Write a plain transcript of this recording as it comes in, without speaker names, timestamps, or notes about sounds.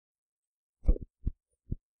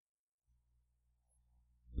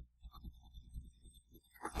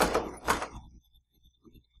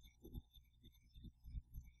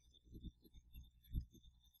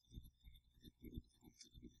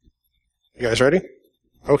You guys ready?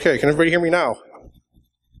 Okay, can everybody hear me now?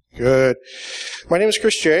 Good. My name is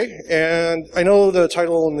Chris J, and I know the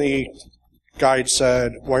title in the guide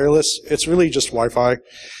said wireless. It's really just Wi-Fi.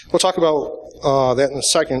 We'll talk about that in a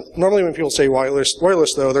second. Normally when people say wireless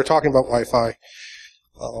though, they're talking about Wi-Fi,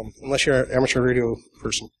 unless you're an amateur radio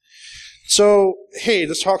person. So, hey,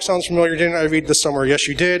 this talk sounds familiar. Didn't I read this somewhere? Yes,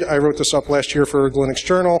 you did. I wrote this up last year for the Linux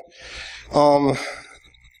Journal.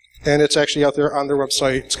 And it's actually out there on their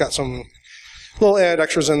website. It's got some little ad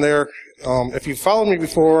extras in there. If you followed me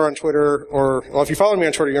before on Twitter, well, if you followed me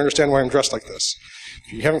on Twitter, you understand why I'm dressed like this.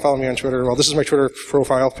 If you haven't followed me on Twitter, well, this is my Twitter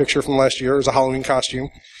profile picture from last year. It was a Halloween costume.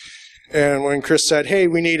 And when Chris said, hey,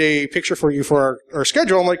 we need a picture for you for our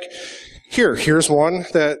schedule, I'm like, here's one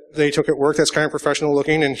that they took at work that's kind of professional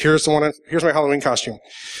looking, and here's my Halloween costume.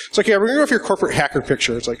 It's like, yeah, we're going to go for your corporate hacker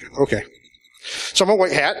picture. It's like, okay. So I'm a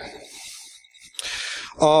white hat.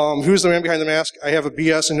 Who's the man behind the mask? I have a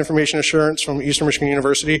BS in information assurance from Eastern Michigan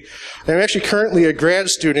University. I'm actually currently a grad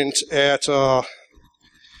student at the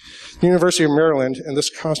University of Maryland, and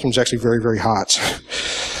this costume is actually very, very hot.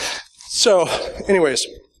 So, anyways,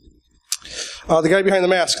 the guy behind the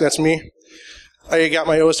mask, that's me. I got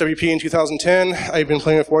my OSWP in 2010. I've been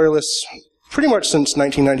playing with wireless pretty much since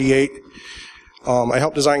 1998. I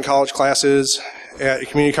helped design college classes at a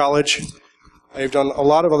community college. I've done a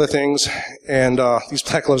lot of other things, and these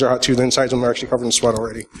black gloves are hot too. The insides of them are actually covered in sweat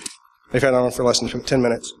already. I've had on them for less than 10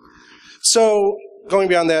 minutes. So, going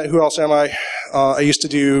beyond that, who else am I? I used to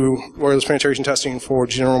do wireless penetration testing for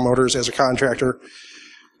General Motors as a contractor.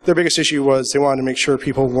 Their biggest issue was they wanted to make sure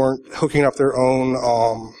people weren't hooking up their own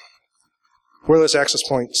wireless access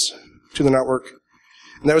points to the network.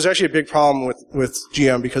 And that was actually a big problem with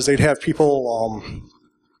GM, because they'd have people,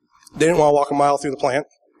 they didn't want to walk a mile through the plant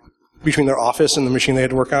between their office and the machine they had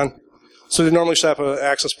to work on. So they'd normally set up an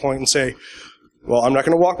access point and say, well, I'm not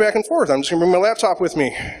going to walk back and forth. I'm just going to bring my laptop with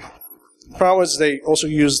me. The problem is they also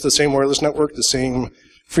use the same wireless network, the same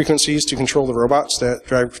frequencies to control the robots that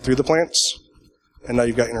drive through the plants, and now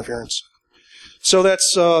you've got interference. So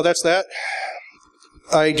that's that.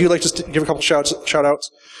 I do like to give a couple shout-outs.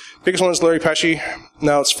 Biggest one is Larry Pesci.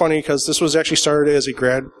 Now, it's funny because this was actually started as a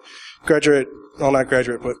graduate, well, not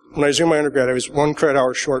graduate, but when I was doing my undergrad, I was 1 credit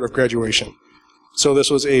hour short of graduation. So this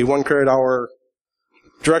was a 1 credit hour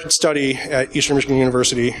directed study at Eastern Michigan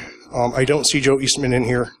University. I don't see Joe Eastman in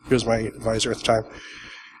here. He was my advisor at the time.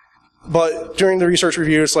 But during the research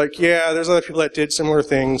review, it's like, yeah, there's other people that did similar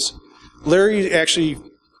things. Larry actually,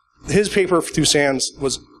 his paper through SANS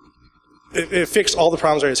was, it fixed all the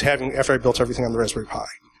problems I was having after I built everything on the Raspberry Pi.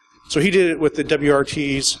 So he did it with the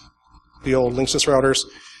WRTs, the old Linksys routers.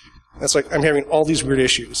 It's like, I'm having all these weird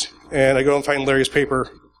issues. And I go and find Larry's paper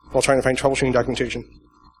while trying to find troubleshooting documentation.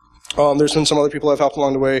 There's been some other people that have helped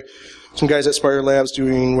along the way. Some guys at Spire Labs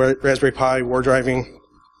doing Raspberry Pi war driving.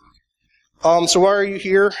 So why are you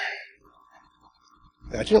here?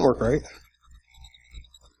 That didn't work right.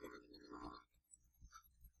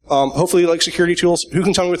 Hopefully you like security tools. Who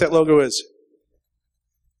can tell me what that logo is?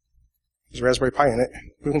 There's a Raspberry Pi in it.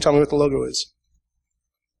 Who can tell me what the logo is?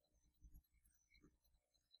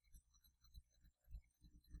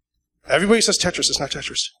 Everybody says Tetris. It's not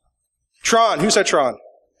Tetris. Tron. Who said Tron?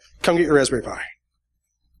 Come get your Raspberry Pi.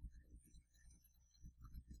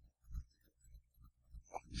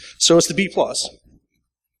 So it's the B+.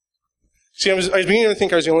 See, I was beginning to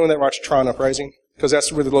think I was the only one that watched Tron Uprising, because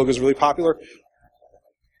that's where the logo is really popular.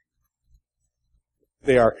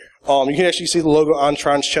 They are. You can actually see the logo on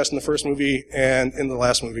Tron's chest in the first movie and in the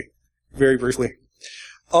last movie, very briefly.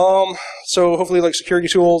 So hopefully you like security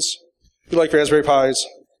tools, you like Raspberry Pis,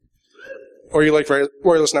 or you like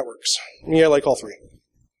wireless networks. Me, I like all three.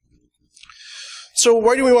 So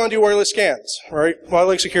why do we want to do wireless scans? Right? Well, I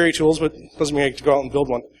like security tools, but it doesn't mean I have to go out and build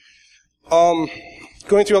one.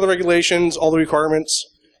 Going through all the regulations, all the requirements,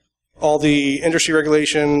 all the industry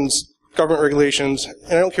regulations, government regulations,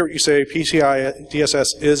 and I don't care what you say, PCI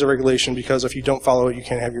DSS is a regulation, because if you don't follow it, you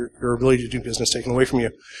can't have your ability to do business taken away from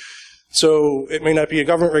you. So it may not be a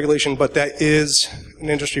government regulation, but that is an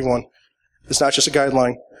industry one. It's not just a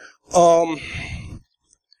guideline.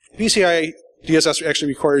 PCI DSS actually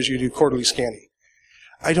requires you to do quarterly scanning.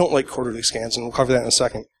 I don't like quarterly scans, and we'll cover that in a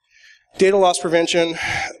second. Data loss prevention.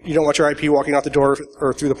 You don't want your IP walking out the door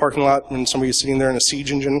or through the parking lot when somebody's sitting there in a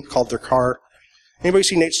siege engine called their car. Anybody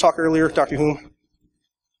see Nate's talk earlier, Dr. Whom?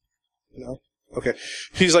 No? Okay.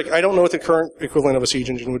 He's like, I don't know what the current equivalent of a siege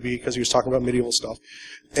engine would be, because he was talking about medieval stuff.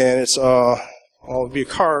 And it's, well, it would be a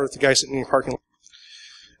car with the guy sitting in your parking lot.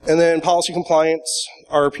 And then policy compliance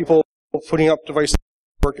are people putting up devices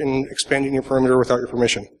that work and expanding your perimeter without your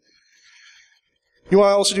permission. You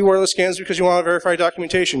want to also do wireless scans because you want to verify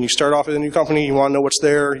documentation. You start off with a new company, you want to know what's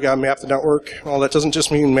there, you got to map the network. Well, that doesn't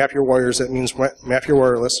just mean map your wires, that means map your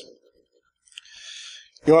wireless.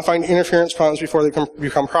 You want to find interference problems before they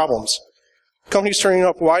become problems. Companies turning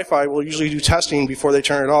up Wi-Fi will usually do testing before they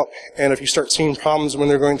turn it up, and if you start seeing problems when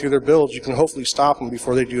they're going through their builds, you can hopefully stop them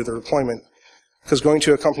before they do their deployment. Because going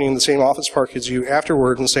to a company in the same office park as you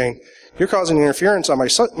afterward and saying, you're causing interference on my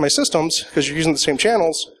systems because you're using the same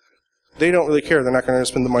channels, they don't really care. They're not going to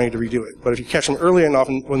spend the money to redo it. But if you catch them early enough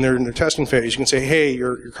when they're in their testing phase, you can say, hey,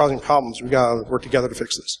 you're causing problems. We've got to work together to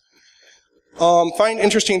fix this. Find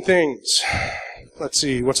interesting things. Let's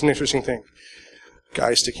see, what's an interesting thing?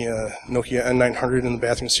 Guy sticking a Nokia N900 in the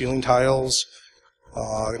bathroom ceiling tiles.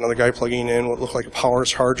 Another guy plugging in what looked like a power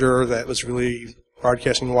charger that was really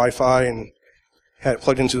broadcasting Wi-Fi and had it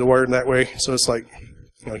plugged into the wire that way. So it's like,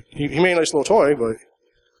 you know, he made a nice little toy, but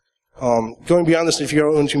going beyond this, if you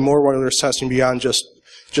go into more wireless testing beyond just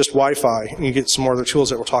Wi-Fi, and you get some more other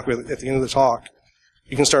tools that we'll talk about at the end of the talk,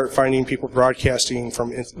 you can start finding people broadcasting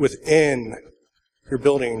from within your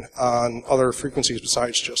building on other frequencies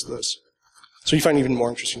besides just this. So you find even more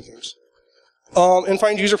interesting things. And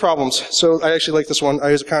find user problems. So I actually like this one.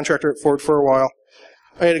 I was a contractor at Ford for a while.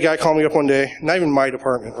 I had a guy call me up one day, not even my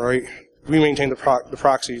department, right? We maintain the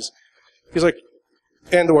proxies. He's like,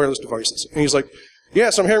 and the wireless devices. And he's like,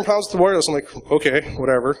 yeah, so I'm having problems with the wireless. I'm like, okay,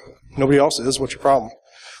 whatever. Nobody else is. What's your problem?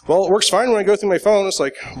 Well, it works fine when I go through my phone. It's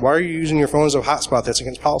like, why are you using your phone as a hotspot? That's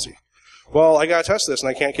against policy. Well, I got to test this, and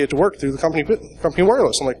I can't get it to work through the company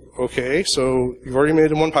wireless. I'm like, okay, so you've already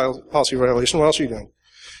made one policy violation. What else are you doing?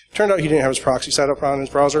 Turned out he didn't have his proxy set up on his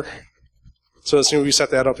browser. So as soon as we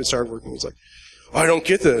set that up, it started working. He's like, oh, I don't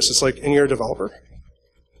get this. It's like, and you're a developer.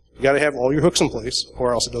 You got to have all your hooks in place,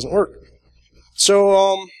 or else it doesn't work.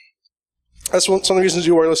 So that's some of the reasons to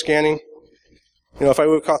do wireless scanning. You know, if I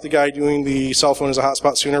would have caught the guy doing the cell phone as a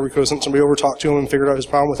hotspot sooner, we could have sent somebody over, talked to him, and figured out his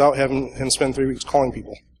problem without having him spend 3 weeks calling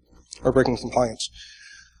people or breaking compliance.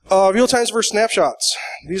 Real times versus snapshots.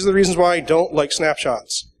 These are the reasons why I don't like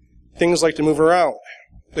snapshots. Things like to move around.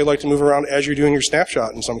 They like to move around as you're doing your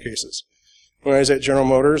snapshot in some cases. When I was at General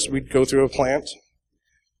Motors, we'd go through a plant.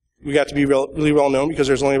 We got to be really well known because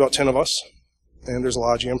there's only about 10 of us, and there's a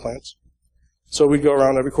lot of GM plants. So we'd go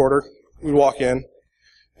around every quarter, we'd walk in,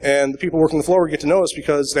 and the people working the floor would get to know us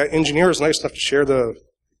because that engineer is nice enough to share the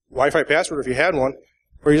Wi-Fi password if you had one,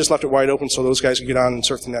 or you just left it wide open so those guys could get on and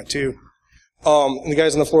surf the net too. And the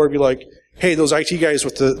guys on the floor would be like, hey, those IT guys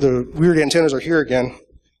with the weird antennas are here again.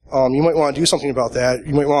 You might want to do something about that.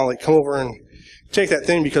 You might want to like come over and take that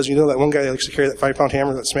thing because you know that one guy that likes to carry that 5-pound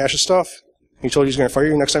hammer that smashes stuff. He told you he's going to fire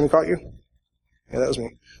you next time he caught you? Yeah, that was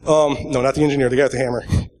me. No, not the engineer, the guy with the hammer.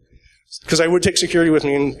 Because I would take security with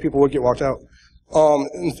me and people would get walked out.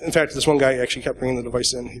 In fact, this one guy actually kept bringing the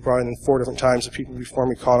device in. He brought it in 4 different times. The people before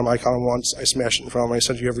me caught him. I caught him once. I smashed it in front of him. I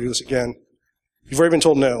said, do you ever do this again? You've already been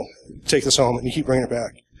told no. Take this home, and you keep bringing it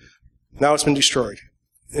back. Now it's been destroyed.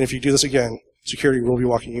 And if you do this again, security will be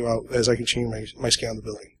walking you out as I continue my scan of the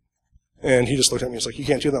building. And he just looked at me and was like, you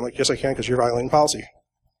can't do that. I'm like, yes, I can because you're violating policy.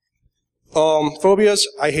 Phobias.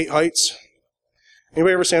 I hate heights.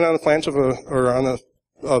 Anybody ever stand on the plant of or on the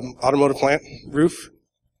automotive plant roof?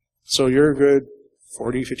 So you're a good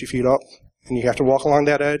 40, 50 feet up, and you have to walk along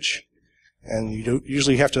that edge, and you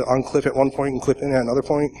usually have to unclip at one point and clip in at another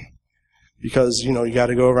point because, you know, you got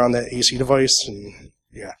to go around that AC device, and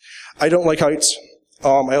yeah. I don't like heights. I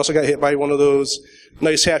also got hit by one of those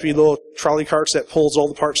nice, happy little trolley carts that pulls all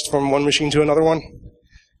the parts from one machine to another one.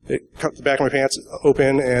 It cut the back of my pants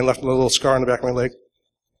open and left a little scar on the back of my leg.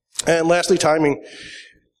 And lastly, timing.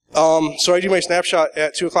 So I do my snapshot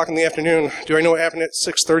at 2 o'clock in the afternoon. Do I know what happened at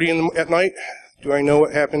 6:30 at night? Do I know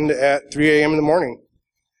what happened at 3 a.m. in the morning?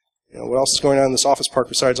 You know, what else is going on in this office park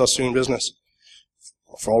besides us doing business?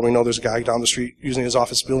 For all we know, there's a guy down the street using his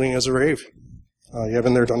office building as a rave. You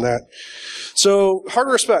haven't there done that. So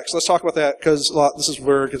hardware specs. Let's talk about that because this is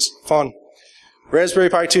where it gets fun. Raspberry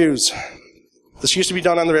Pi 2s. This used to be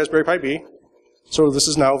done on the Raspberry Pi B. So this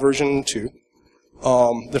is now version 2.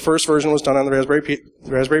 The first version was done on the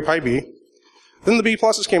Raspberry Pi B. Then the B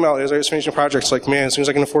pluses came out as I was finishing projects. Like, man, as soon as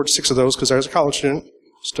I can afford 6 of those, because I was a college student,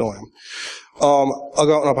 still am, I'll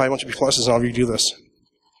go out and I'll buy a bunch of B pluses and I'll redo this.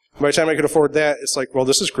 By the time I could afford that, it's like, well,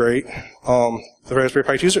 this is great. The Raspberry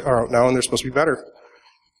Pi 2s are out now and they're supposed to be better.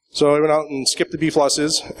 So I went out and skipped the B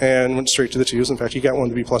pluses and went straight to the 2s. In fact, you got one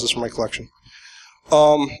of the B pluses from my collection.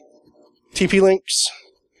 TP-Links.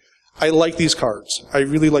 I like these cards. I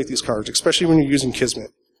really like these cards, especially when you're using Kismet.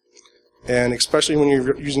 And especially when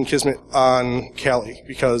you're using Kismet on Kali,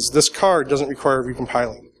 because this card doesn't require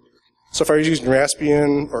recompiling. So if I was using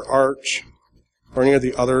Raspbian or Arch or any of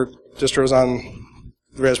the other distros on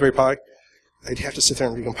the Raspberry Pi, I'd have to sit there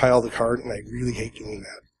and recompile the card, and I really hate doing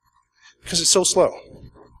that because it's so slow.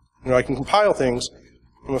 You know, I can compile things.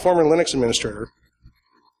 I'm a former Linux administrator,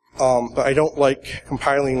 but I don't like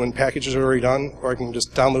compiling when packages are already done, or I can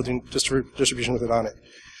just download the distribution with it on it.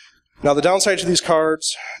 Now, the downside to these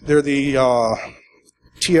cards, they're the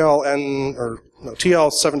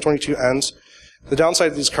TL722Ns. The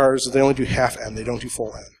downside of these cards is they only do half N, they don't do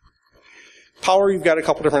full N. Power, you've got a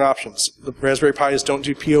couple different options. The Raspberry Pis don't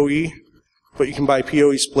do PoE, but you can buy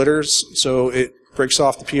PoE splitters, so it breaks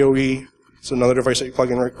off the PoE. It's another device that you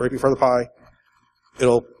plug in right before the Pi.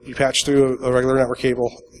 It'll be patched through a regular network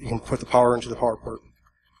cable. You can put the power into the power port.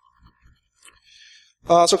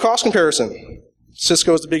 So cost comparison.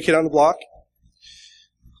 Cisco is the big kid on the block.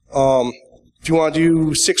 If you want to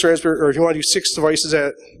do six devices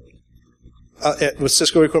with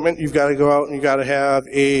Cisco equipment, you've got to go out and you've got to have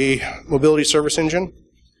a mobility service engine.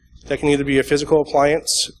 That can either be a physical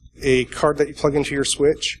appliance, a card that you plug into your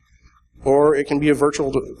switch, or it can be a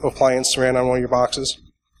virtual appliance ran on one of your boxes.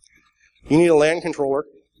 You need a LAN controller.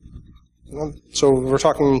 So we're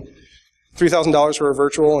talking $3,000 for a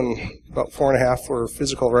virtual and about $4,500 for a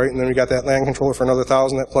physical, right? And then we got that LAN controller for another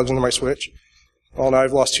 $1,000 that plugs into my switch. Well, now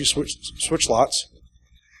I've lost 2 switch slots.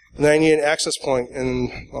 And then I need an access point,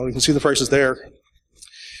 and well, you can see the prices there.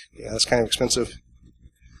 Yeah, that's kind of expensive.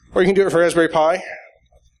 Or you can do it for Raspberry Pi.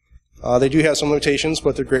 They do have some limitations,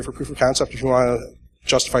 but they're great for proof of concept if you want to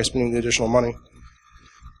justify spending the additional money.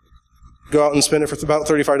 Go out and spend it for about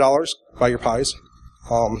 $35, buy your Pis.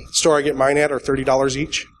 The store I get mine at are $30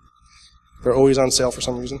 each. They're always on sale for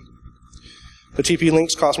some reason. The TP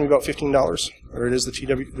links cost me about $15, or it is the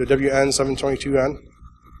WN722N.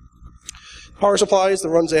 Power supplies, the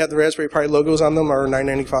ones that have the Raspberry Pi logos on them are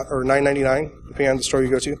 $9.95 or $9.99, depending on the store you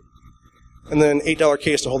go to. And then $8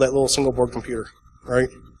 case to hold that little single board computer, right?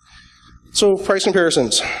 So price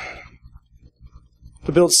comparisons.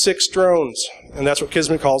 To build 6 drones, and that's what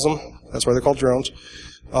Kismet calls them. That's why they're called drones.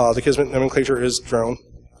 The Kismet nomenclature is drone.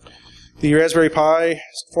 The Raspberry Pi,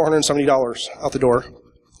 $470 out the door.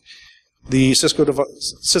 The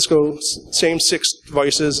Cisco same 6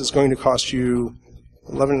 devices is going to cost you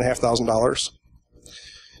 $11,500.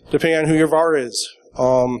 Depending on who your VAR is.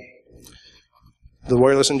 The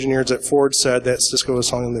wireless engineers at Ford said that Cisco was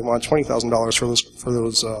telling them they want $20,000 for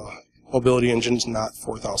those mobility engines, not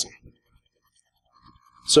 $4,000.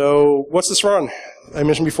 So what's this run? I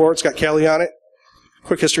mentioned before it's got Kali on it.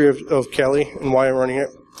 Quick history of Kali and why I'm running it.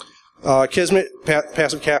 Kismet,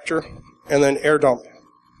 passive capture, and then air dump.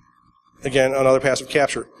 Again, another passive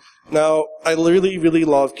capture. Now, I really, really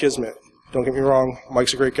love Kismet. Don't get me wrong,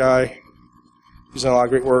 Mike's a great guy. He's done a lot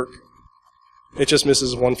of great work. It just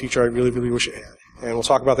misses one feature I really, really wish it had. And we'll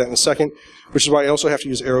talk about that in a second, which is why I also have to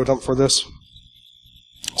use AeroDump for this.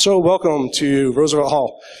 So welcome to Roosevelt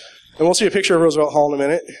Hall. And we'll see a picture of Roosevelt Hall in a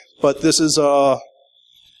minute, but this is when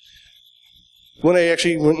I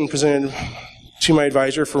actually went and presented to my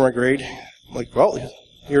advisor for my grade. I'm like, well,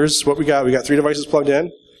 here's what we got. We got 3 devices plugged in,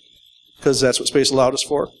 because that's what space allowed us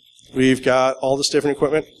for. We've got all this different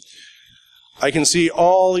equipment. I can see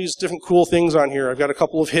all these different cool things on here. I've got a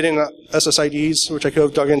couple of hidden SSIDs, which I could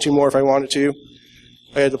have dug into more if I wanted to.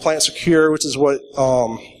 I had the Plant Secure, which is what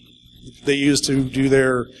they use to do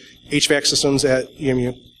their HVAC systems at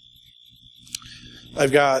EMU.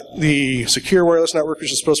 I've got the secure wireless network,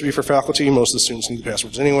 which is supposed to be for faculty. Most of the students need the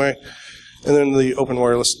passwords anyway. And then the open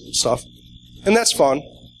wireless stuff. And that's fun.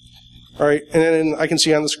 All right, and then I can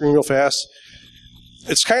see on the screen real fast.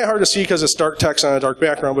 It's kind of hard to see because it's dark text on a dark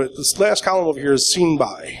background, but this last column over here is seen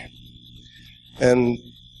by. And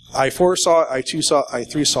I4 saw it, I2 saw it,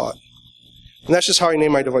 I3 saw it. And that's just how I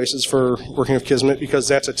name my devices for working with Kismet, because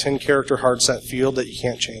that's a 10-character hard set field that you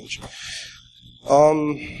can't change.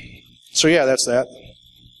 So yeah, that's that.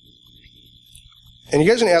 And you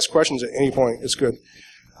guys can ask questions at any point. It's good.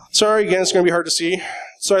 Sorry, again, it's going to be hard to see.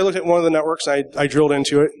 So I looked at one of the networks, and I drilled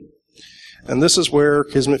into it. And this is where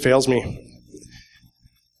Kismet fails me.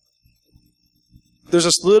 There's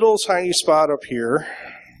this little tiny spot up here.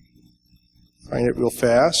 Find it real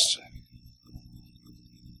fast.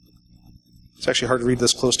 It's actually hard to read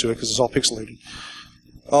this close to it because it's all pixelated.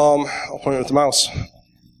 I'll point it with the mouse.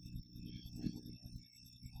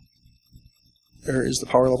 There is the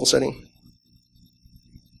power level setting.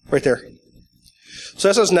 Right there. So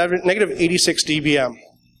that says negative 86 dBm.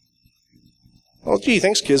 Well, gee,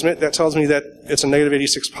 thanks, Kismet. That tells me that it's a negative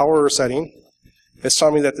 86 power setting. It's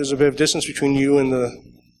telling me that there's a bit of distance between you and the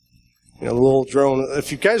little drone.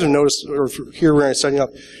 If you guys have noticed, or here where I'm setting up,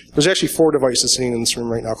 there's actually 4 devices sitting in this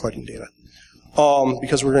room right now collecting data.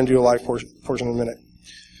 Because we're going to do a live portion in a minute.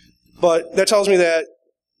 But that tells me that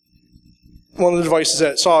one of the devices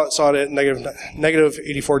that saw it at negative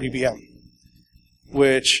 84 dBm,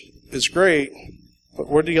 which is great, but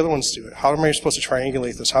where do the other ones do it? How am I supposed to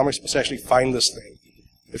triangulate this? How am I supposed to actually find this thing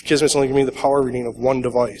if Kismet's only giving me the power reading of one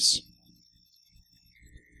device?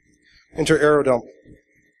 Enter AeroDump.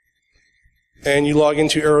 And you log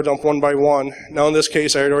into AeroDump one by one. Now in this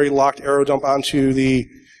case, I had already locked AeroDump onto the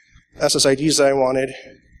SSIDs that I wanted.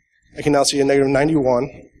 I can now see a negative 91,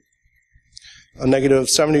 a negative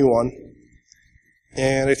 71,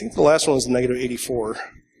 and I think the last one was a negative 84.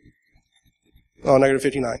 Oh, negative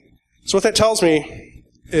 59. So what that tells me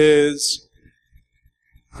is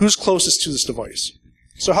who's closest to this device.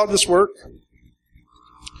 So how did this work?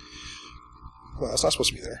 Well, that's not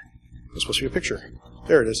supposed to be there. It's supposed to be a picture.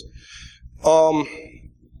 There it is.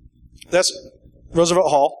 That's Roosevelt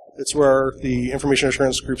Hall. It's where the information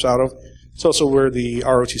assurance group's out of. It's also where the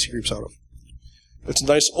ROTC group's out of. It's a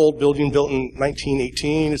nice old building built in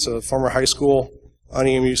 1918. It's a former high school on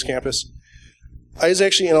EMU's campus. I was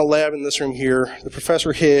actually in a lab in this room here. The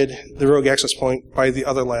professor hid the rogue access point by the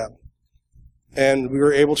other lab. And we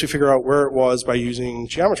were able to figure out where it was by using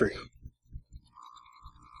geometry.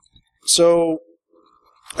 So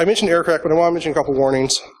I mentioned aircrack, but I want to mention a couple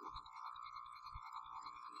warnings.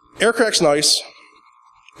 Aircrack's nice.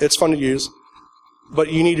 It's fun to use,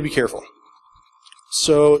 but you need to be careful.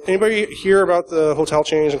 So anybody hear about the hotel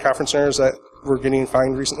chains and conference centers that were getting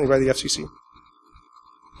fined recently by the FCC?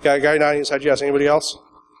 Got a guy nodding his head, yes. Anybody else?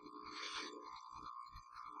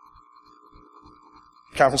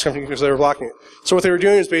 Conference company, because they were blocking it. So what they were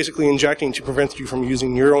doing is basically injecting to prevent you from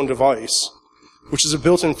using your own device, which is a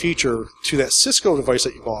built-in feature to that Cisco device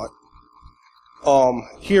that you bought.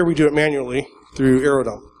 Here we do it manually through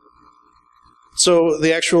AeroDump. So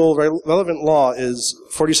the actual relevant law is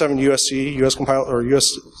 47 USC, US compile or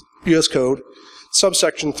US code,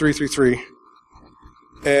 subsection 333.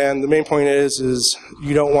 And the main point is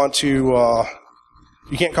you don't want to,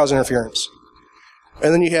 you can't cause interference.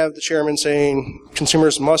 And then you have the chairman saying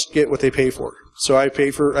consumers must get what they pay for. So I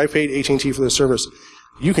paid AT&T for this service.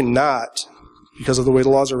 You cannot, because of the way the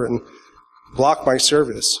laws are written, block my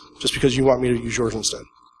service just because you want me to use yours instead.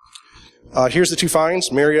 Here's the two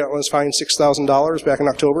fines. Marriott was fined $6,000 back in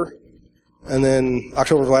October, and then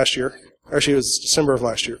October of last year. Actually, it was December of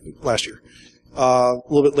last year. A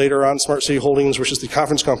little bit later on, Smart City Holdings, which is the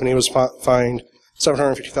conference company, was fined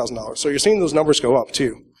 $750,000. So you're seeing those numbers go up,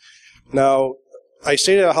 too. Now, I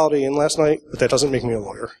stayed at a Holiday Inn last night, but that doesn't make me a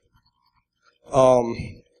lawyer.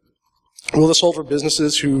 Will this hold for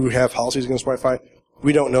businesses who have policies against Wi-Fi?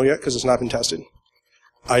 We don't know yet because it's not been tested.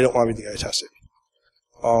 I don't want to be the guy to test it.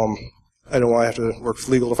 I don't want to have to work with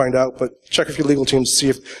legal to find out, but check with your legal team to see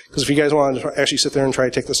if, because if you guys want to actually sit there and try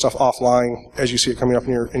to take this stuff offline as you see it coming up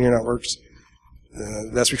in your networks,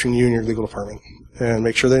 that's between you and your legal department. And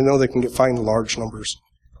make sure they know they can get fined large numbers.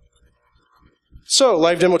 So,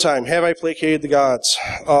 live demo time. Have I placated the gods?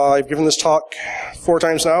 I've given this talk 4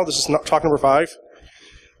 times now. This is talk number 5.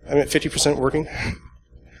 I'm at 50% working.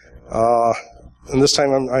 And this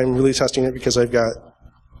time I'm really testing it because I've got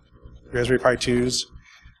Raspberry Pi 2s,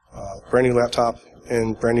 brand new laptop,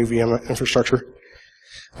 and brand new VM infrastructure.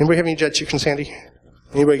 Anybody have any dead chickens handy?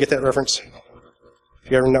 Anybody get that reference?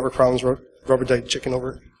 If you have any network problems, rub a dead chicken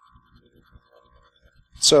over it.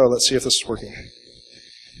 So let's see if this is working.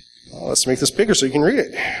 Let's make this bigger so you can read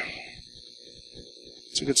it.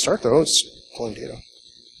 It's a good start, though. It's pulling data.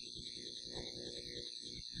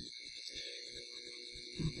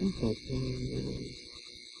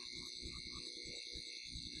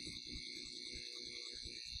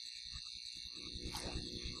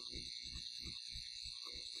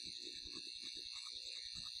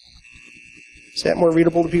 Is that more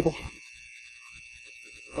readable to people?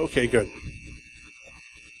 Okay, good.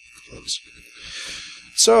 Close.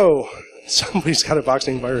 So, somebody's got a box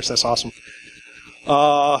named virus. That's awesome.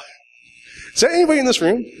 Is there anybody in this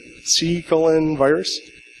room? C:virus?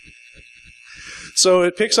 So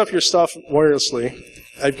it picks up your stuff wirelessly.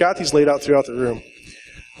 I've got these laid out throughout the room.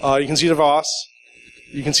 You can see the DeVos.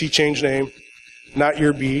 You can see change name, not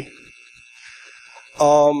your B.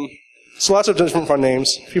 So lots of different fun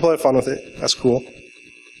names. People have fun with it. That's cool.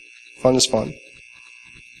 Fun is fun.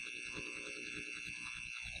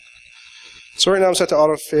 So right now I'm set to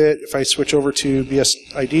auto-fit. If I switch over to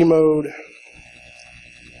BSID mode,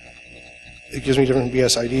 it gives me different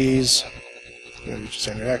BSIDs. Just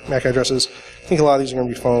standard MAC addresses. I think a lot of these are going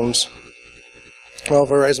to be phones. Well,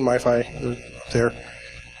 Verizon Wi-Fi, there.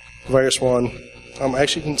 Virus 1. I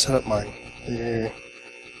actually can set up mine. I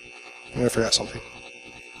forgot something.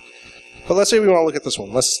 But let's say we want to look at this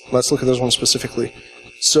one. Let's look at this one specifically.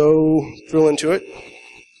 So drill into it.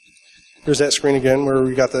 There's that screen again where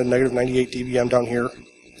we got the negative 98 dBm down here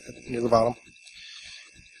near the bottom.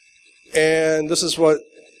 And this is what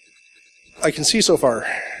I can see so far.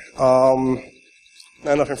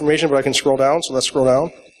 Not enough information, but I can scroll down, so let's scroll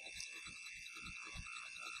down.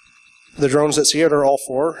 The drones that see it are all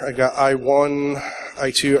 4. I got I1,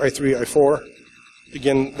 I2, I3, I4.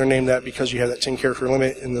 Again, they're named that because you have that 10 character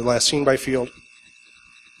limit in the last seen by field.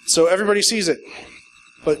 So everybody sees it.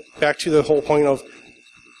 But back to the whole point of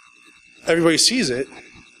everybody sees it,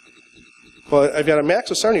 but I've got a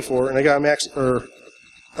max of 74, and I got a max, or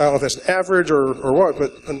I don't know if that's an average or what,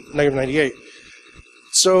 but a negative 98.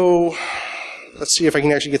 So let's see if I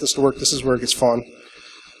can actually get this to work. This is where it gets fun.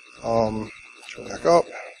 Turn back up.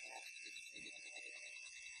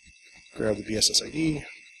 Grab the BSS ID.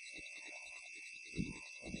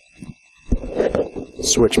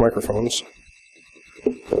 Switch microphones.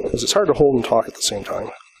 Because it's hard to hold and talk at the same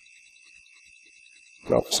time.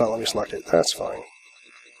 Nope, it's not letting me select it. That's fine.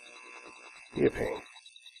 Be a pain.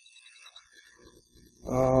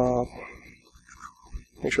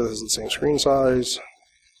 Make sure this is the same screen size.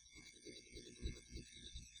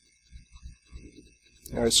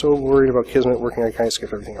 I was so worried about Kismet working, I kind of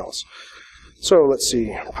skipped everything else. So let's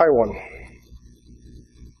see. Pi 1.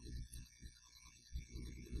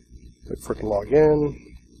 Wait for it to log in.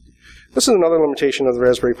 This is another limitation of the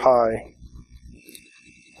Raspberry Pi.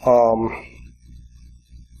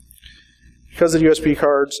 Because the USB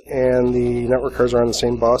cards and the network cards are on the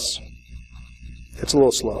same bus, it's a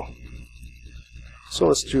little slow. So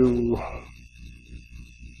let's do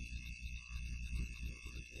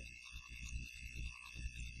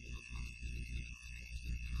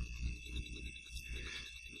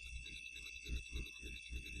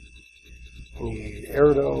need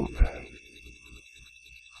air dump,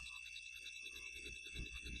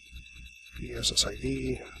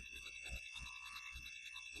 BSSID,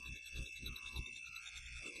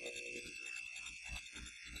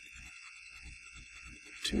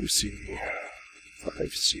 C,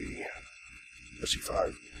 5C, or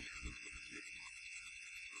C5.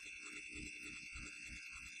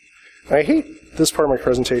 I hate this part of my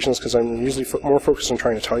presentations because I'm usually more focused on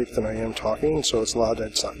trying to type than I am talking, so it's a lot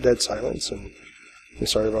of dead silence, and I'm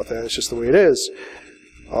sorry about that. It's just the way it is.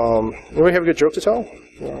 Anybody have a good joke to tell?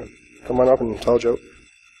 Come on up and tell a joke.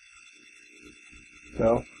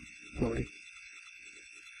 No? Nobody?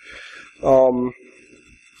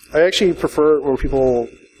 I actually prefer when people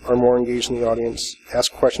are more engaged in the audience,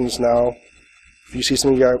 ask questions now. If you see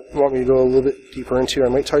something you want me to go a little bit deeper into, I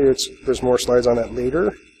might tell you there's more slides on that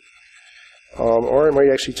later. Or I might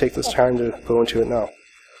actually take this time to go into it now.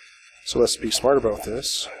 So let's be smart about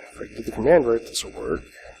this. If I can get the command right, this will work.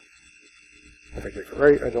 If I get it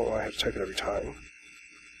right, I don't want to have to type it every time.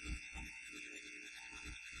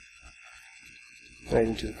 And I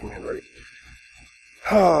didn't do the command right.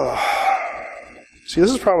 See, this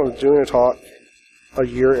is the problem with doing a talk a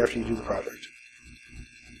year after you do the project.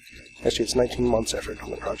 Actually, it's 19 months after I've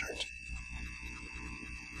done the project.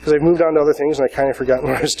 Because I've moved on to other things and I kind of forgotten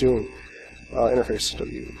what I was doing. Interface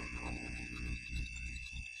W.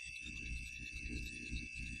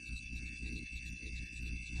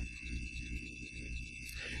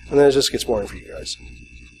 And then it just gets boring for you guys.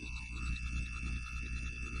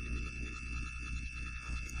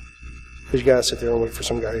 Because you gotta sit there and wait for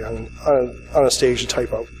some guy on a stage to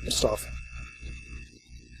type out stuff.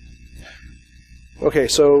 Okay,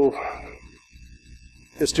 so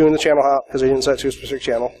it's doing the channel hop because I didn't set it to a specific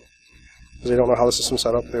channel. Because I don't know how the system's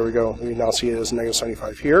set up. There we go. We now see it as negative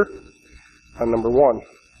 75 here on number 1.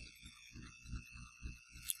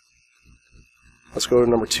 Let's go to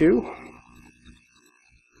number 2.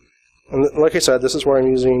 And like I said, this is where I'm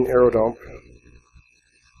using arrow dump.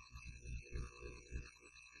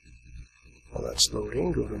 Well, that's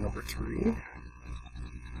loading. Go to number 3.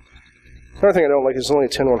 Another thing I don't like is it's only a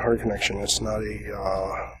 10-100 connection. It's not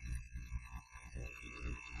a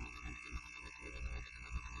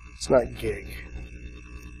it's not gig.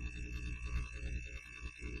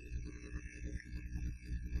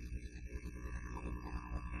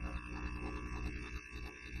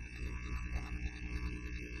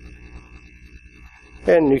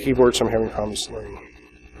 And new keyboard, so I'm having problems learning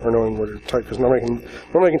or knowing where to type, because normally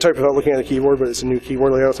I can type without looking at the keyboard, but it's a new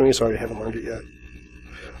keyboard layout to me, so I haven't learned it yet.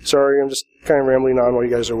 Sorry, I'm just kind of rambling on while you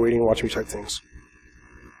guys are waiting and watching me type things.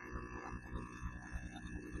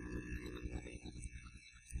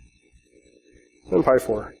 And Pi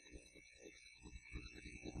 4.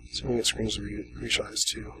 So we can get screens to resize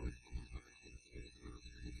too.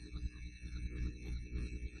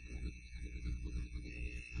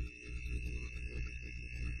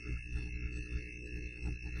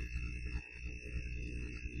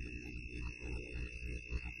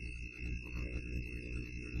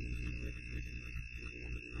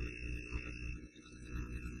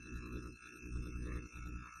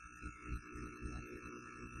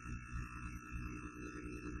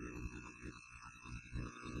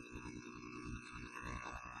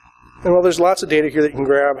 And while there's lots of data here that you can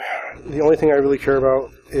grab, the only thing I really care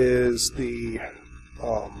about is the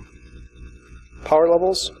power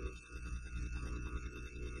levels.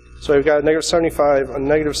 So I've got a negative 75, a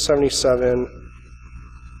negative 77,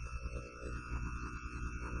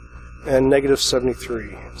 and negative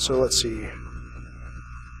 73. So let's see.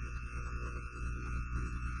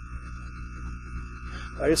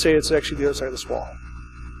 I would say it's actually the other side of this wall.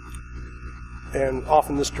 And off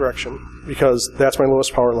in this direction, because that's my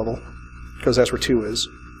lowest power level, because that's where 2 is.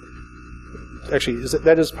 Actually,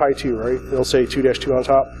 that is pi 2, right? It'll say 2-2 on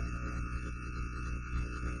top.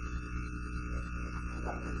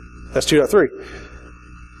 That's 2.3.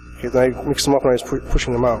 Okay, then I mixed them up when I was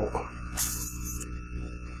pushing them out.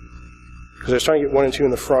 Because I was trying to get 1 and 2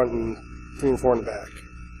 in the front and 3 and 4 in the back.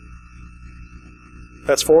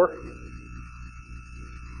 That's 4?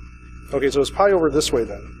 Okay, so it's probably over this way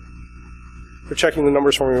then. They're checking the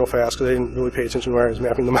numbers for me real fast because I didn't really pay attention when I was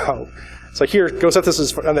mapping them out. It's like, here, go set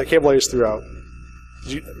this on that cable I just threw out.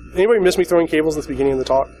 Anybody miss me throwing cables at the beginning of the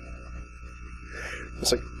talk?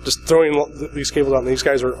 It's like just throwing these cables out, and these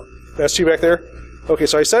guys are... That's 2 back there? Okay,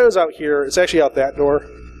 so I said it was out here. It's actually out that door.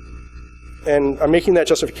 And I'm making that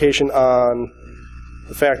justification on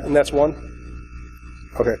the fact... And that's 1?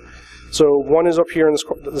 Okay. So 1 is up here in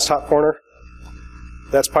this top corner.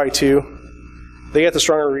 That's pi 2. They get the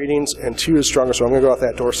stronger readings, and 2 is stronger, so I'm going to go out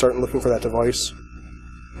that door, start looking for that device.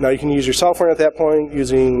 Now you can use your cell phone at that point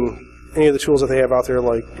using any of the tools that they have out there,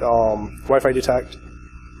 like Wi-Fi Detect,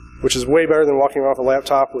 which is way better than walking around with a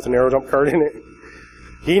laptop with an arrow dump card in it.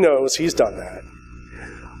 He knows, he's done that.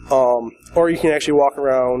 Or you can actually walk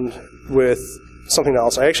around with something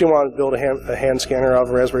else. I actually want to build a hand scanner out of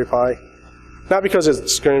a Raspberry Pi. Not because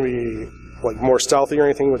it's going to be like more stealthy or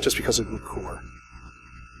anything, but just because it would look cooler.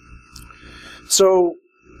 So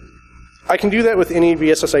I can do that with any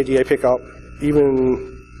BSSID I pick up,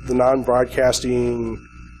 even the non-broadcasting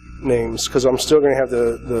names, because I'm still going to have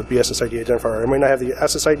the BSSID identifier. I might not have the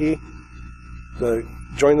SSID, the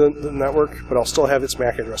join the network, but I'll still have its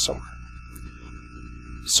MAC address somewhere.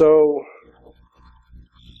 So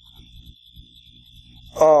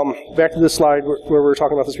back to this slide where we were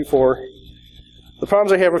talking about this before. The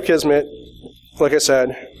problems I have with Kismet, like I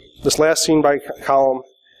said, this last seen by column,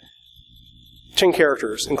 10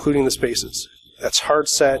 characters, including the spaces. That's hard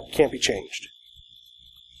set, can't be changed.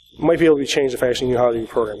 It might be able to be changed if I actually knew how to do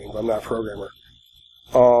programming, but I'm not a programmer.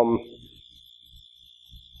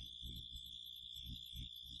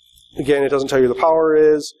 Again, it doesn't tell you the power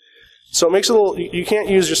is. So it makes it a little, you can't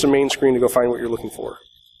use just a main screen to go find what you're looking for.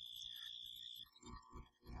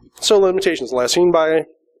 So limitations, last seen by.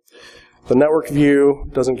 The network view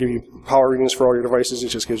doesn't give you power readings for all your devices, it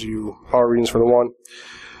just gives you power readings for the one.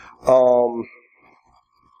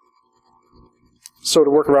 So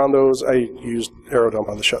to work around those, I used arrow dump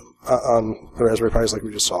on the Raspberry Pis like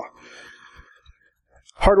we just saw.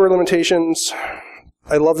 Hardware limitations.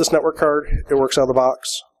 I love this network card. It works out of the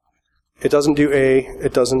box. It doesn't do A,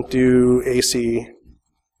 it doesn't do AC,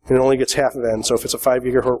 and it only gets half of N. So if it's a 5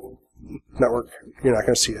 gigahertz network, you're not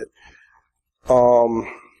going to see it.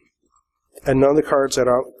 And none of the cards that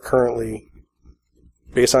are out currently,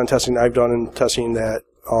 based on testing I've done and testing that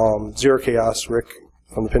Zero Chaos, Rick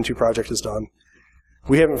from the Pin2 project has done,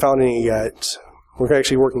 we haven't found any yet. We're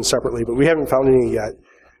actually working separately, but we haven't found any yet.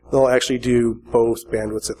 They'll actually do both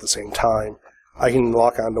bandwidths at the same time. I can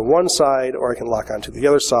lock onto one side, or I can lock onto the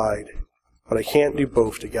other side, but I can't do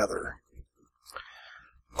both together.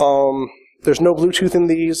 There's no Bluetooth in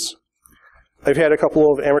these. I've had a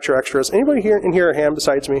couple of amateur extras. Anybody here in here a ham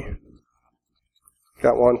besides me?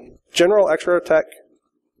 Got one. General extra tech.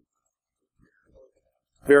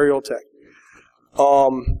 Very old tech.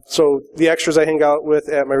 So the extras I hang out with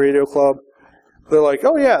at my radio club, they're like,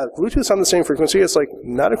 oh yeah, Bluetooth's on the same frequency. It's like,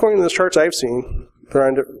 not according to the charts I've seen.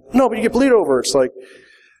 No, but you get bleed over. It's like,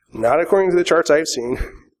 not according to the charts I've seen.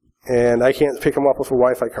 And I can't pick them up with a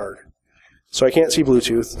Wi-Fi card. So I can't see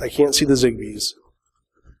Bluetooth. I can't see the Zigbees.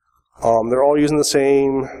 They're all using the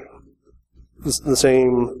same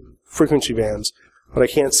frequency bands, but I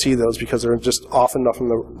can't see those because they're just off enough in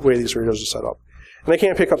the way these radios are set up. And I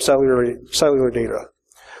can't pick up cellular data.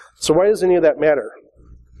 So why does any of that matter?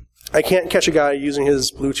 I can't catch a guy using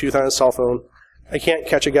his Bluetooth on his cell phone. I can't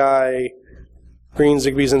catch a guy bringing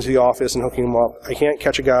Zigbees into the office and hooking them up. I can't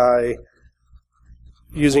catch a guy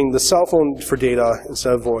using the cell phone for data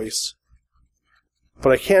instead of voice.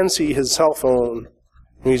 But I can see his cell phone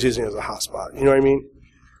when he's using it as a hotspot. You know what I mean?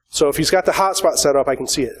 So if he's got the hotspot set up, I can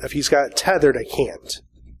see it. If he's got it tethered, I can't.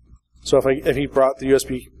 So if he brought the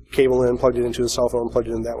USB cable in, plugged it into his cell phone, plugged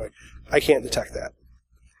it in that way, I can't detect that.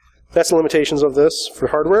 That's the limitations of this for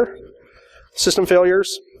hardware. System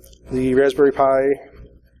failures. the Raspberry Pi.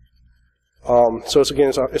 So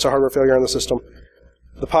it's a hardware failure on the system.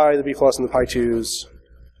 The Pi, the B+, and the Pi 2s,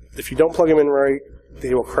 if you don't plug them in right,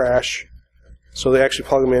 they will crash. So they actually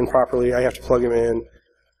plug them in properly. I have to plug them in.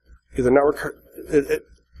 Either network,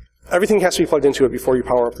 everything has to be plugged into it before you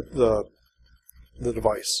power up the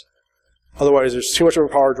device. Otherwise, there's too much of a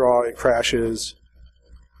power draw, it crashes.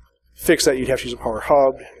 Fix that, you'd have to use a power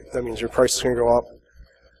hub. That means your price is going to go up.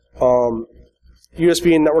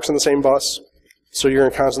 USB and networks on the same bus, so you're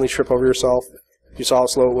going to constantly trip over yourself. You saw how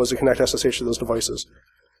slow it was to connect SSH to those devices.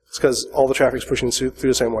 It's because all the traffic is pushing through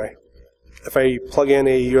the same way. If I plug in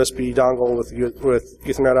a USB dongle with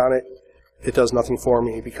Ethernet on it, it does nothing for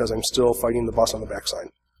me because I'm still fighting the bus on the backside.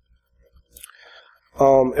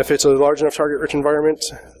 If it's a large enough target-rich environment,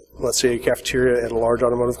 let's say a cafeteria at a large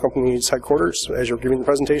automotive company's headquarters, as you're giving the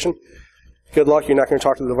presentation, good luck, you're not going to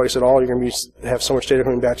talk to the device at all. You're going to have so much data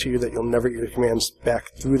coming back to you that you'll never get your commands back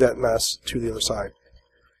through that mess to the other side.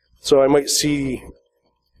 So I might see,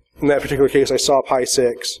 in that particular case, I saw Pi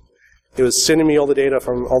 6. It was sending me all the data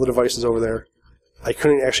from all the devices over there. I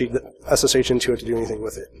couldn't actually SSH into it to do anything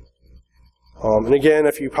with it. And again,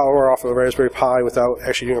 if you power off a Raspberry Pi without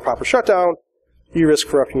actually doing a proper shutdown, you risk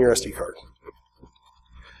corrupting your SD card.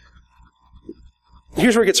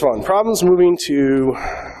 Here's where it gets fun. Problems moving to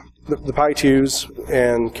the Pi 2s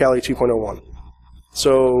and Kali 2.01.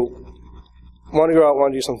 So, want to go out,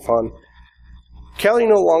 want to do something fun. Kali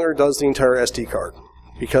no longer does the entire SD card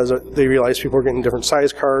because they realize people are getting different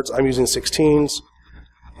size cards. I'm using 16s.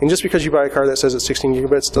 And just because you buy a card that says it's 16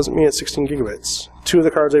 gigabits doesn't mean it's 16 gigabits. 2 of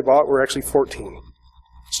the cards I bought were actually 14.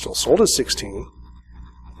 Still sold as 16.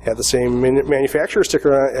 Had the same manufacturer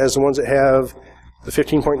sticker on it as the ones that have the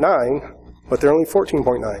 15.9, but they're only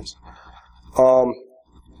 14.9s.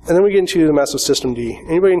 And then we get into the mess of System D.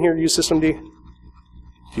 Anybody in here use System D? Do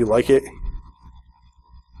you like it?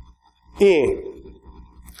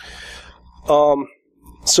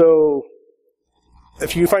 So,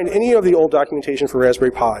 if you find any of the old documentation for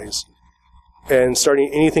Raspberry Pis and starting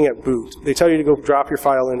anything at boot, they tell you to go drop your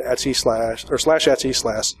file in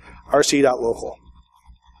 /etc/rc.local,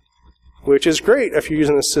 which is great if you're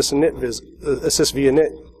using a sys via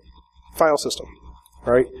NIT file system,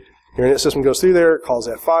 right? Your NIT system goes through there, calls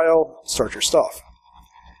that file, starts your stuff.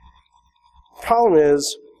 Problem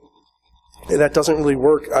is that doesn't really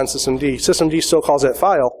work on System D. System D still calls that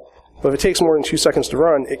file, but if it takes more than 2 seconds to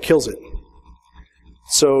run, it kills it.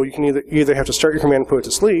 So you can either have to start your command and put it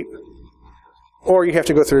to sleep, or you have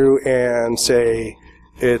to go through and say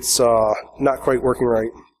it's not quite working right,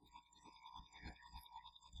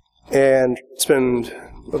 and spend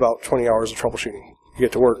about 20 hours of troubleshooting to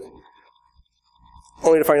get to work.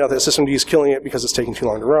 Only to find out that System D is killing it because it's taking too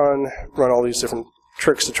long to run all these different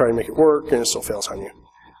tricks to try to make it work, and it still fails on you.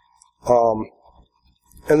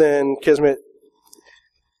 And then Kismet,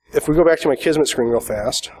 if we go back to my Kismet screen real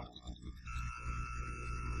fast,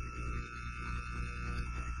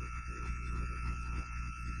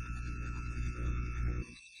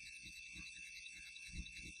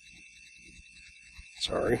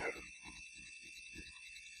 sorry.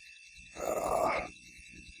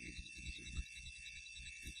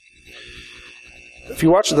 If you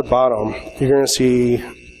watch at the bottom, you're going to see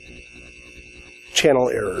channel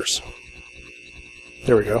errors.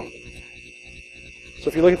 There we go. So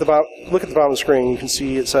if you look at the bottom of the screen, you can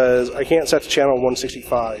see it says, I can't set to channel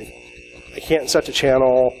 165. I can't set to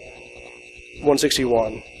channel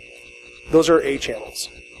 161. Those are A channels.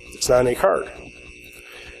 It's not an A card.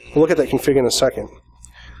 We'll look at that config in a second.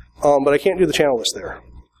 But I can't do the channel list there.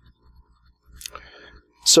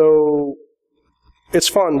 So it's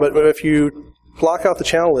fun, but if you block out the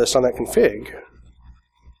channel list on that config,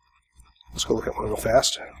 let's go look at one real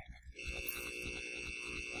fast.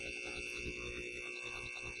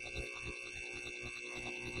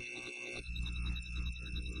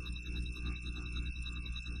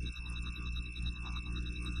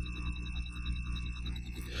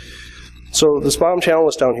 So this bottom channel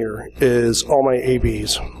list down here is all my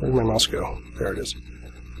ABs. Where did my mouse go? There it is.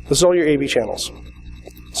 This is all your AB channels.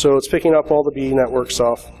 So it's picking up all the B network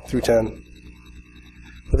stuff through 10.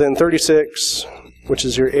 But then 36, which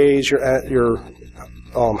is your A's, your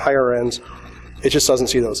higher ends, it just doesn't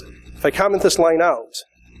see those. If I comment this line out,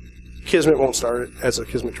 Kismet won't start it as a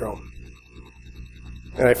Kismet drone.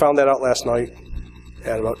 And I found that out last night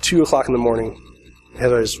at about 2 o'clock in the morning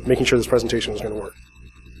as I was making sure this presentation was going to work.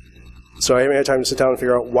 So I haven't had time to sit down and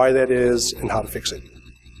figure out why that is and how to fix it.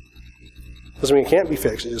 Doesn't mean it can't be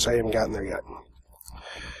fixed, it's just I haven't gotten there yet.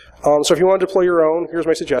 So if you want to deploy your own, here's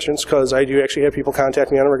my suggestions, because I do actually have people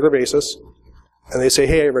contact me on a regular basis. And they say,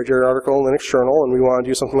 hey, I read your article in Linux Journal, and we want to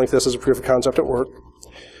do something like this as a proof of concept at work.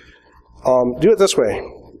 Do it this way.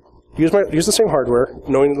 Use the same hardware,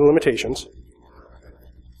 knowing the limitations.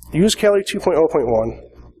 Use Kali 2.0.1.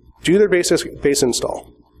 Do their base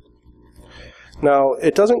install. Now,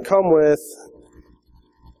 it doesn't come with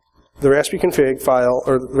the raspberry-config file,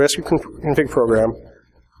 or the raspberry-config program,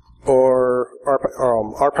 or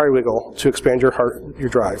rpy-wiggle to expand your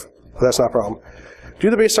drive. But that's not a problem. Do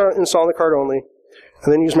the base install on the card only,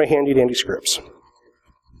 and then use my handy-dandy scripts.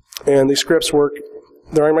 And these scripts work,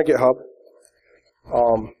 they're on my GitHub.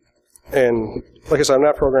 And like I said, I'm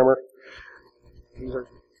not a programmer.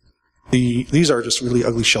 These are just really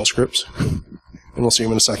ugly shell scripts, and we'll see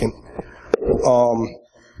them in a second.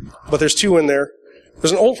 But there's two in there.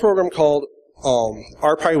 There's an old program called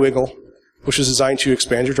rpy-wiggle, which is designed to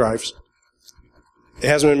expand your drives. It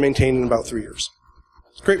hasn't been maintained in about 3 years.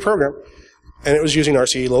 It's a great program, and it was using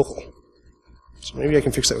RCA local. So maybe I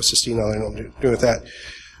can fix that with Systine now that I know what I'm doing with that.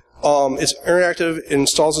 It's interactive, it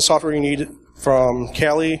installs the software you need from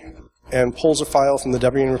Kali, and pulls a file from the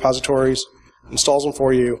Debian repositories, installs them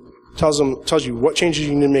for you, tells you what changes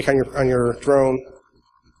you need to make on your drone,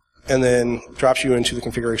 and then drops you into the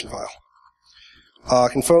configuration file.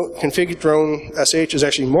 Config drone sh is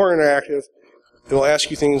actually more interactive. It will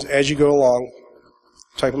ask you things as you go along,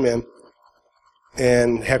 type them in,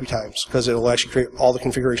 and happy times, because it will actually create all the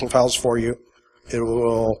configuration files for you. It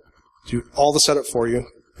will do all the setup for you,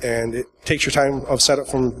 and it takes your time of setup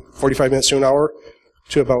from 45 minutes to an hour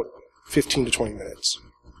to about 15 to 20 minutes.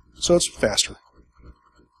 So it's faster.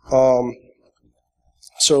 Item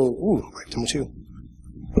 2.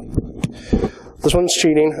 This one's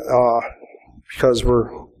cheating because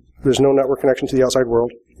there's no network connection to the outside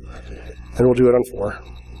world, and we'll do it on 4.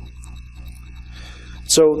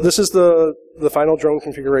 So this is the final drone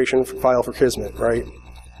configuration file for Kismet, right?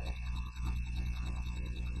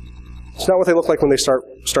 It's not what they look like when they start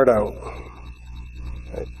out.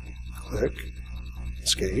 Right. Click,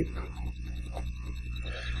 escape.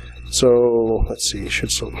 So let's see,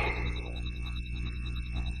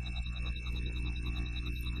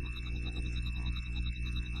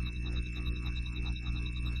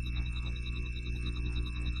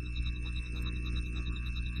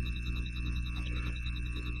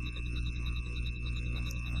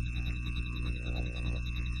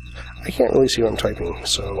 I can't really see what I'm typing,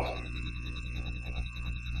 so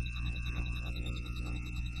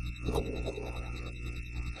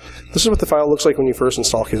this is what the file looks like when you first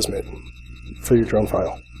install Kismet for your drone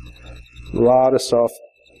file. A lot of stuff,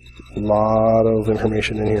 a lot of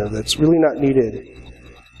information in here that's really not needed.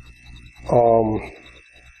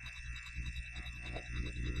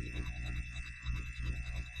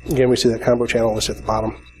 Again, we see that combo channel list at the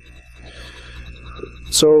bottom.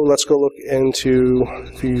 So let's go look into,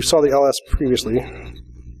 if you saw the LS previously,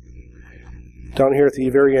 down here at the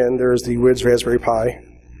very end there's the WIDS Raspberry Pi.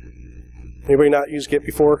 Anybody not used Git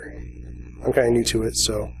before? I'm kind of new to it,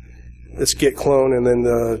 so it's git clone, and then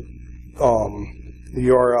the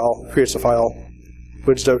URL creates the file,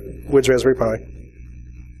 WIDS Raspberry Pi.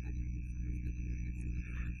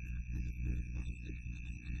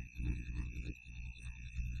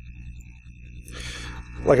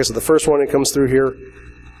 Like I said, the first one, it comes through here.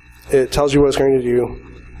 It tells you what it's going to do.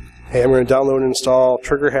 Hey, I'm going to download and install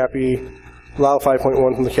Trigger Happy, allow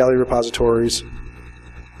 5.1 from the Kali repositories.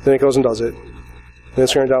 Then it goes and does it. Then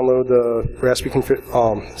it's going to download the Raspberry config.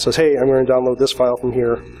 It says, hey, I'm going to download this file from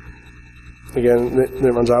here. Again, then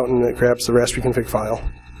it runs out and it grabs the Raspberry config file.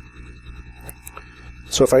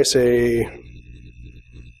 So if I say,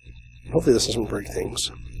 hopefully this doesn't break things.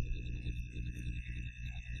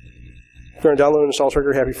 I'm going to download and install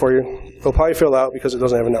Trigger Happy for you. It'll probably fail out because it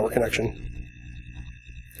doesn't have a network connection.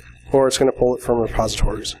 Or it's going to pull it from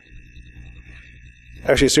repositories.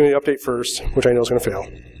 Actually, it's doing the update first, which I know is going to fail.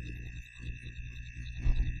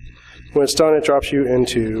 When it's done, it drops you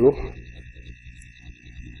into...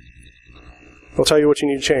 It'll tell you what you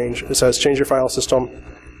need to change. It says change your file system.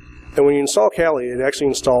 And when you install Kali, it actually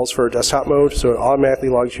installs for desktop mode, so it automatically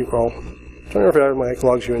logs you... Well, I don't know if it automatically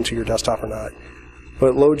logs you into your desktop or not. But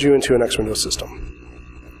it loads you into an X Windows system.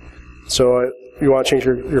 So you want to change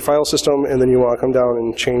your file system, and then you want to come down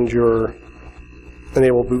and change your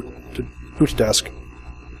enable boot to desk,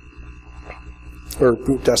 or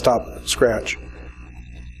boot desktop scratch.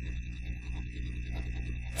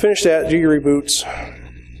 Finish that, do your reboots.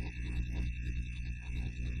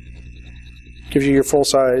 Gives you your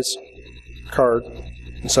full-size card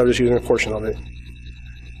instead of just using a portion of it.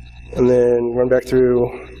 And then run back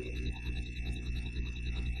through.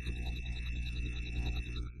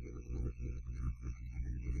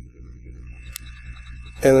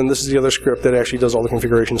 And then this is the other script that actually does all the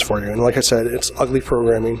configurations for you. And like I said, it's ugly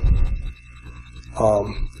programming.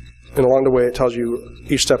 And along the way, it tells you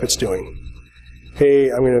each step it's doing. Hey,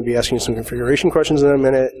 I'm going to be asking you some configuration questions in a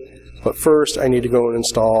minute, but first I need to go and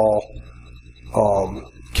install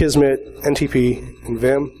Kismet, NTP, and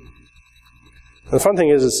Vim. And the fun thing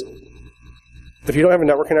is if you don't have a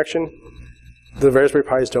network connection, the Raspberry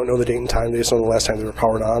Pis don't know the date and time. They just know the last time they were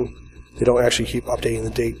powered on. They don't actually keep updating the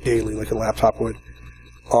date daily like a laptop would.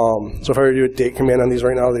 So if I were to do a date command on these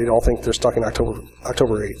right now, they'd all think they're stuck in October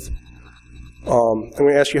 8th. I'm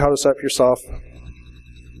going to ask you how to set up your stuff.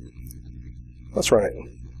 Let's run it.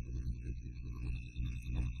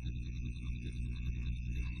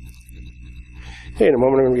 Hey, in a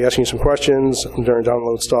moment I'm going to be asking you some questions. I'm going to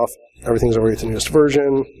download stuff. Everything's already at the newest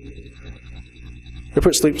version. I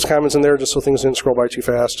put sleep comments in there just so things didn't scroll by too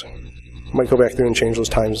fast. I might go back through and change those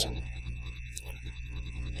times.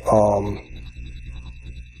 I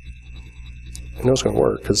know it's going to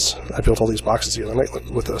work because I built all these boxes the other night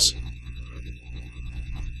with this.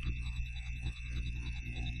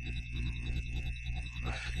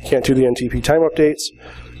 Can't do the NTP time updates.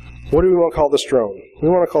 What do we want to call this drone? We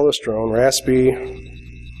want to call this drone Raspy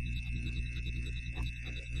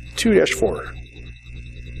 2-4.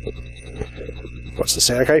 What's the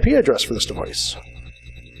static IP address for this device?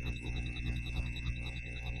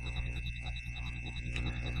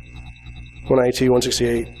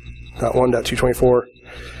 .192.168.1.224.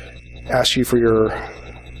 Asks you for your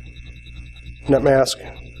net mask.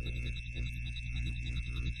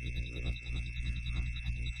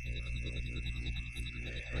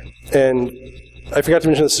 And I forgot to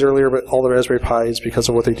mention this earlier, but all the Raspberry Pis, because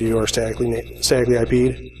of what they do, are statically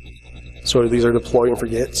IP'd. So these are deploy and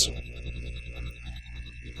forgets.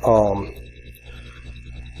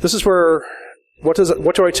 This is where, what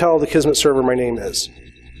do I tell the Kismet server my name is?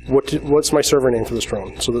 What's my server name for this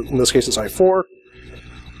drone? So in this case it's I4.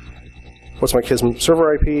 What's my Kismet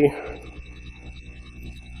server IP?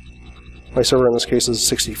 My server in this case is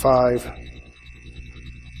 65.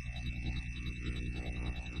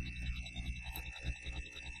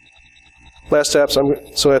 Last steps,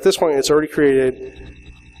 so at this point it's already created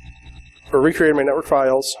or recreated my network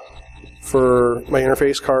files for my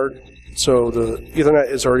interface card. So the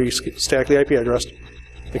Ethernet is already statically IP addressed.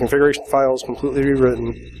 The configuration file is completely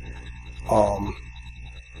rewritten.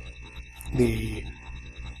 The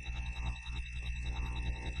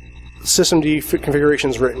systemd configuration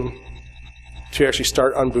is written to actually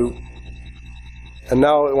start on boot. And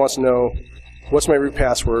now it wants to know what's my root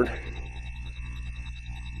password.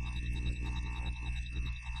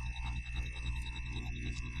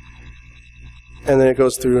 And then it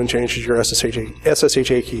goes through and changes your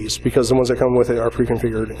SSHA keys, because the ones that come with it are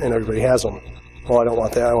pre-configured and everybody has them. Well, I don't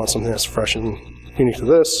want that. I want something that's fresh and unique to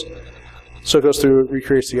this. So it goes through,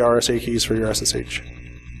 recreates the RSA keys for your SSH.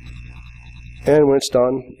 And when it's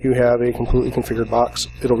done, you have a completely configured box.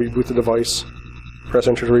 It'll reboot the device. Press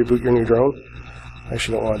enter to reboot your new drone. I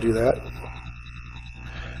actually don't want to do that.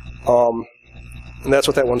 And that's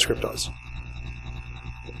what that one script does.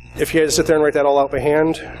 If you had to sit there and write that all out by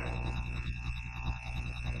hand,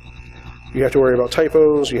 you have to worry about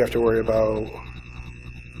typos, you have to worry about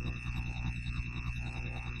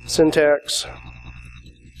syntax.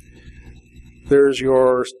 There's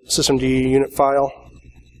your systemd unit file.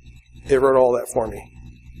 It wrote all that for me.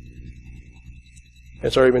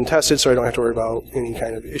 It's already been tested, so I don't have to worry about any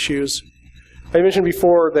kind of issues. I mentioned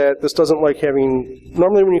before that this doesn't like having,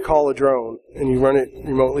 normally when you call a drone and you run it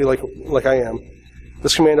remotely like I am,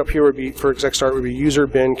 this command up here would be, for exec start, would be user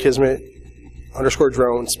bin kismet _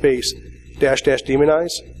 drone space --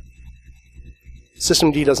 demonize.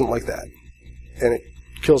 Systemd doesn't like that, and it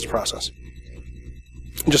kills the process.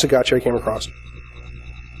 Just a gotcha I came across.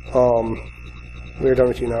 We're done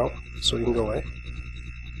with you now, so you can go away.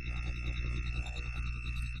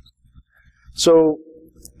 So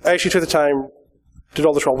I actually took the time, did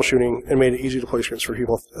all the troubleshooting, and made it easy to play scripts for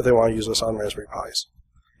people if they want to use this on Raspberry Pis.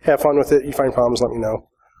 Have fun with it. You find problems, let me know.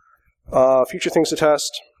 Future things to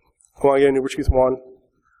test. I want to get a new Bluetooth 1.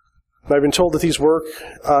 Now, I've been told that these work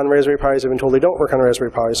on Raspberry Pis. I've been told they don't work on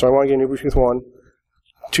Raspberry Pi, so I want to get a new Bluetooth 1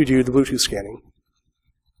 to do the Bluetooth scanning.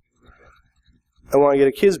 I want to get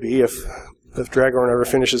a Kisby if GrrCON ever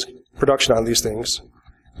finishes production on these things.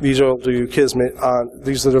 These will do Kismet on,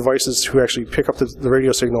 these are the devices who actually pick up the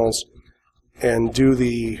radio signals and do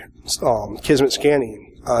the Kismet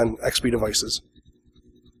scanning on XP devices.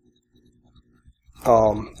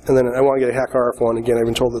 And then I want to get a Hack RF one. Again, I've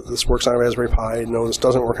been told that this works on a Raspberry Pi. No, this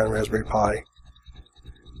doesn't work on a Raspberry Pi.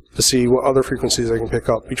 To see what other frequencies I can pick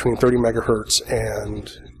up between 30 megahertz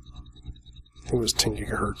and I think it was 10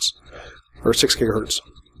 gigahertz or 6 gigahertz.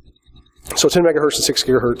 So 10 megahertz and 6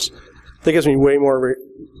 gigahertz. That gives me way more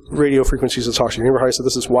radio frequencies to talk to you. Remember how I said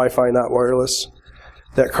this is Wi-Fi, not wireless?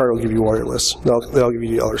 That card will give you wireless. They'll give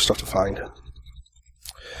you the other stuff to find.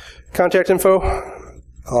 Contact info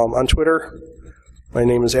on Twitter. My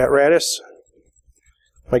name is @Radis.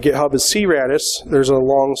 My GitHub is cradis. There's a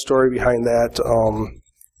long story behind that.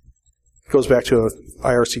 It goes back to an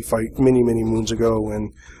IRC fight many, many moons ago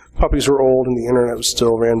when puppies were old and the internet was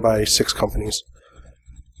still ran by 6 companies.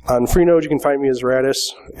 On Freenode, you can find me as Radis,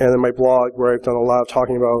 and then my blog, where I've done a lot of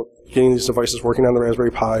talking about getting these devices working on the Raspberry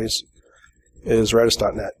Pis, is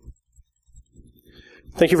radis.net.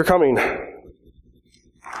 Thank you for coming.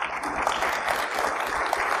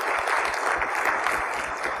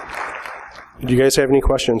 Do you guys have any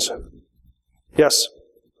questions? Yes?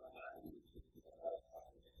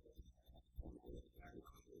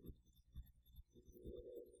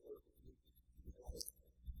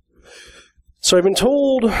 So I've been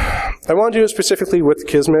told I want to do it specifically with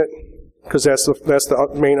Kismet, because that's the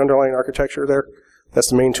main underlying architecture there.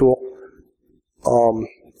 That's the main tool.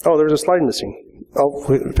 Oh, there's a slide missing. I'll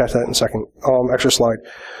pass that in a second. Extra slide.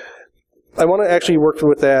 I want to actually work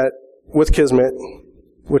with that with Kismet,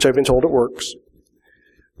 which I've been told it works.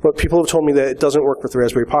 But people have told me that it doesn't work with the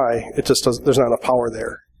Raspberry Pi. It just does. There's not enough power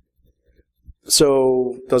there.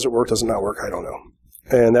 So does it work? Does it not work? I don't know.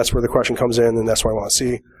 And that's where the question comes in, and that's what I want to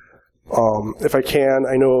see. If I can,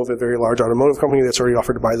 I know of a very large automotive company that's already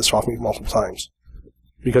offered to buy this off me multiple times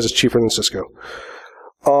because it's cheaper than Cisco.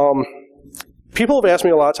 People have asked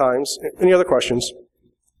me a lot of times. Any other questions?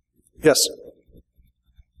 Yes?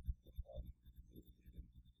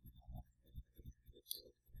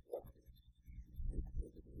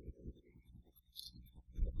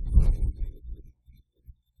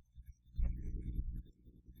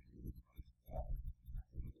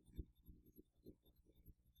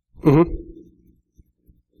 Mm-hmm.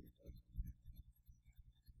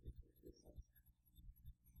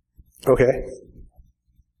 Okay.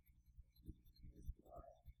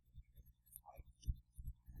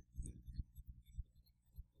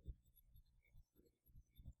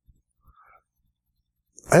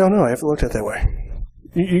 I don't know. I haven't looked at it that way.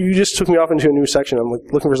 You just took me off into a new section. I'm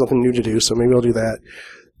looking for something new to do, so maybe I'll do that.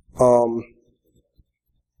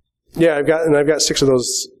 Yeah, I've got 6 of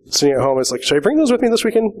those sitting at home. It's like, should I bring those with me this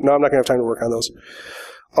weekend? No, I'm not going to have time to work on those.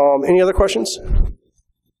 Any other questions?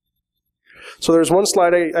 So there's one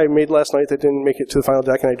slide I made last night that didn't make it to the final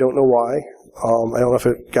deck, and I don't know why. I don't know if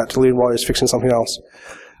it got deleted while I was fixing something else.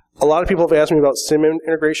 A lot of people have asked me about SIM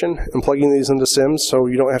integration and plugging these into SIMs, so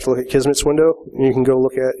you don't have to look at Kismet's window. You can go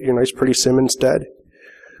look at your nice, pretty SIM instead.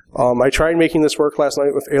 I tried making this work last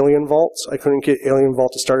night with Alien Vaults. I couldn't get Alien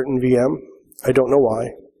Vault to start in VM. I don't know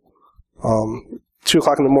why. 2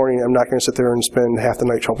 o'clock in the morning, I'm not going to sit there and spend half the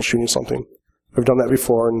night troubleshooting something. I've done that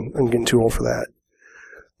before, and I'm getting too old for that.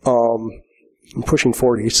 I'm pushing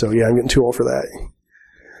 40, so yeah, I'm getting too old for that.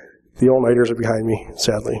 The all-nighters are behind me,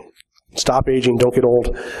 sadly. Stop aging, don't get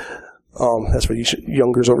old. That's for you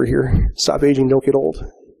youngers over here. Stop aging, don't get old.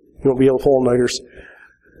 You won't be able to pull all-nighters.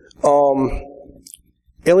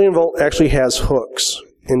 Alien Vault actually has hooks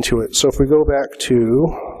into it. So if we go back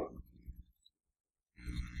to...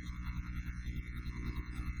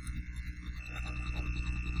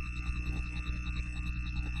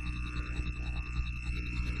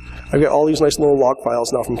 I've got all these nice little log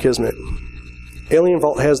files now from Kismet. Alien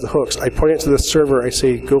Vault has the hooks. I point it to the server. I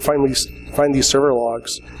say, go find these server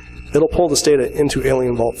logs. It'll pull this data into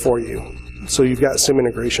Alien Vault for you. So you've got SIM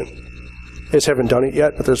integration. I just haven't done it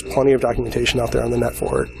yet, but there's plenty of documentation out there on the net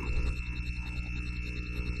for it.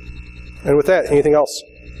 And with that, anything else?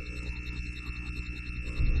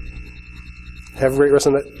 Have a great rest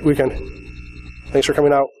of the weekend. Thanks for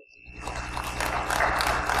coming out.